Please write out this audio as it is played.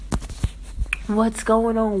What's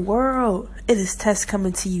going on, world? It is Tess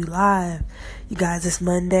coming to you live. You guys, it's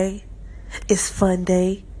Monday. It's fun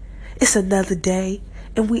day. It's another day.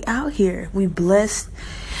 And we out here. We blessed.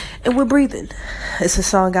 And we're breathing. It's a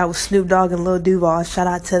song out with Snoop Dogg and Lil Duval. Shout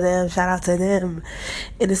out to them. Shout out to them.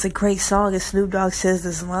 And it's a great song. And Snoop Dogg says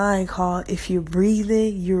this line called, "If you're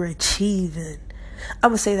breathing, you're achieving."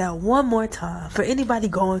 I'm going to say that one more time. For anybody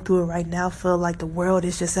going through it right now, feel like the world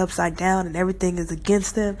is just upside down and everything is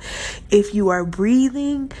against them. If you are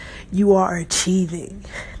breathing, you are achieving.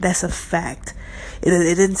 That's a fact. It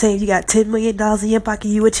didn't say if you got $10 million in your pocket,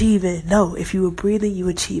 you achieving. No, if you were breathing, you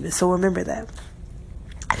achieving. So remember that.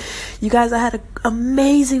 You guys, I had an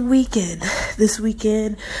amazing weekend. This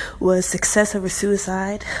weekend was Success Over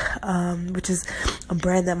Suicide, which is a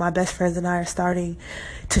brand that my best friends and I are starting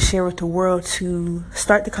to share with the world, to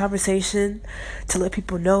start the conversation, to let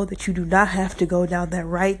people know that you do not have to go down that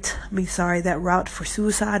route for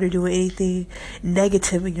suicide or doing anything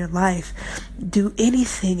negative in your life. Do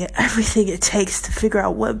anything and everything it takes to figure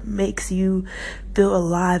out what makes you feel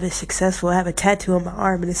alive and successful. I have a tattoo on my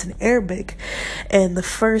arm and it's in Arabic, and the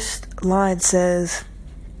first line says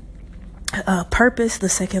purpose. The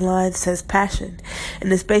second line says passion,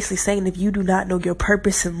 and it's basically saying if you do not know your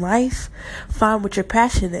purpose in life, find what your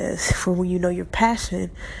passion is. For when you know your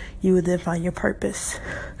passion, you will then find your purpose.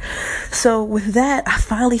 So with that, I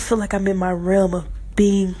finally feel like I'm in my realm of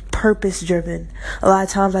being purpose driven. A lot of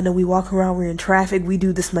times I know we walk around, we're in traffic, we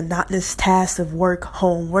do this monotonous task of work,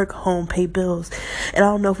 home, pay bills. And I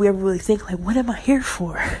don't know if we ever really think like, what am I here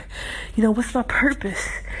for? What's my purpose?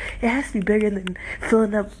 It has to be bigger than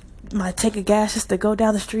filling up my tank of gas just to go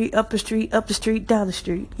down the street, up the street, down the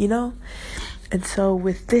street, And so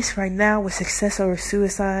with this right now, with Success Over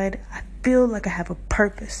Suicide, I feel like I have a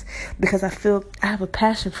purpose because I feel I have a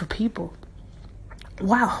passion for people.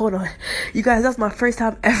 Wow, hold on. You guys, that's my first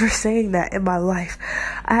time ever saying that in my life.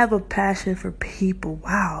 I have a passion for people.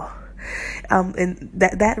 Wow. And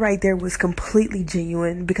that right there was completely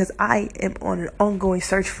genuine because I am on an ongoing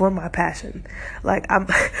search for my passion. Like a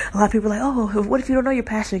lot of people are like, oh, what if you don't know your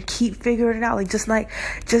passion? Keep figuring it out. Like just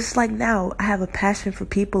like now, I have a passion for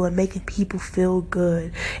people and making people feel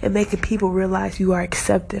good and making people realize you are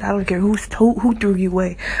accepted. I don't care who threw you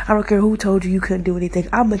away. I don't care who told you couldn't do anything.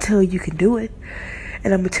 I'm gonna tell you can do it,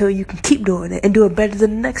 and I'm gonna tell you can keep doing it and do it better than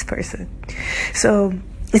the next person. So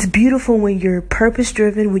it's beautiful when you're purpose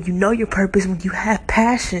driven, when you know your purpose, when you have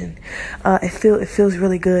passion. It feels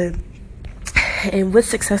really good. And with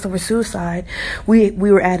Success Over Suicide, we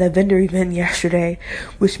were at a vendor event yesterday,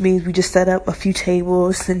 which means we just set up a few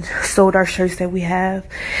tables and sold our shirts that we have.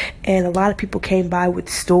 And a lot of people came by with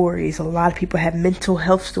stories. A lot of people had mental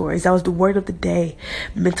health stories. That was the word of the day,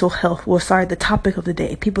 mental health. The topic of the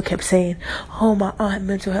day. People kept saying, oh, my aunt,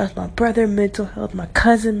 mental health, my brother, mental health, my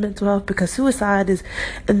cousin, mental health, because suicide is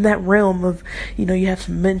in that realm of, you have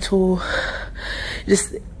some mental,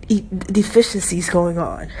 just deficiencies going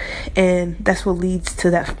on, and that's what leads to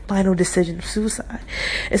that final decision of suicide.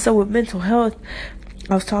 And so with mental health,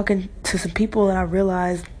 I was talking to some people and I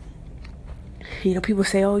realized, people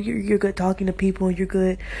say, oh, you're good talking to people and you're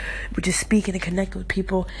good with just speaking and connecting with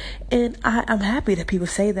people, and I'm happy that people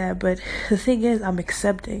say that, but the thing is, I'm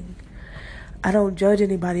accepting. I don't judge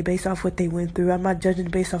anybody based off what they went through. I'm not judging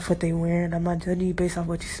based off what they wearing. I'm not judging you based off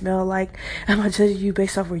what you smell like. I'm not judging you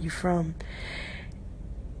based off where you're from.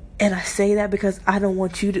 And I say that because I don't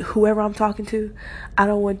want whoever I'm talking to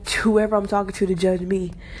to judge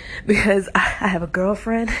me. Because I have a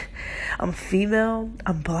girlfriend, I'm female,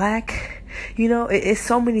 I'm black. It's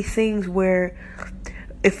so many things where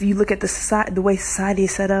if you look at the way society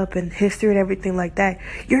is set up and history and everything like that,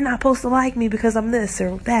 you're not supposed to like me because I'm this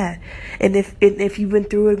or that. And if you've been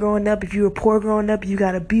through it growing up, if you were poor growing up, you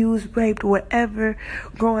got abused, raped, whatever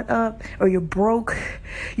growing up, or you're broke,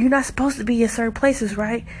 you're not supposed to be in certain places,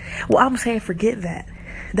 right? Well, I'm saying forget that.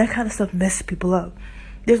 That kind of stuff messes people up.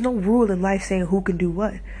 There's no rule in life saying who can do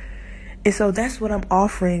what. And so that's what I'm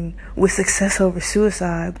offering with Success Over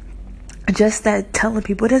Suicide. Just that, telling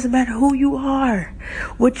people it doesn't matter who you are,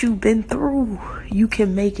 what you've been through, you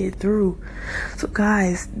can make it through. So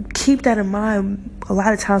guys, keep that in mind. A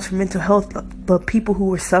lot of times for mental health, the people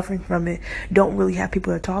who are suffering from it don't really have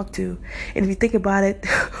people to talk to. And if you think about it,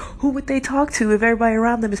 who would they talk to if everybody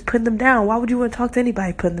around them is putting them down? Why would you want to talk to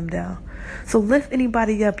anybody putting them down? So lift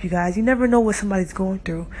anybody up, you guys. You never know what somebody's going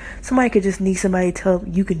through. Somebody could just need somebody to tell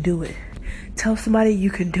them you can do it. Tell somebody you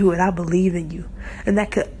can do it. I believe in you. And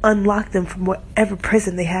that could unlock them from whatever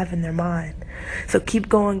prison they have in their mind. So keep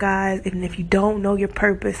going, guys. And if you don't know your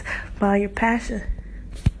purpose, find your passion.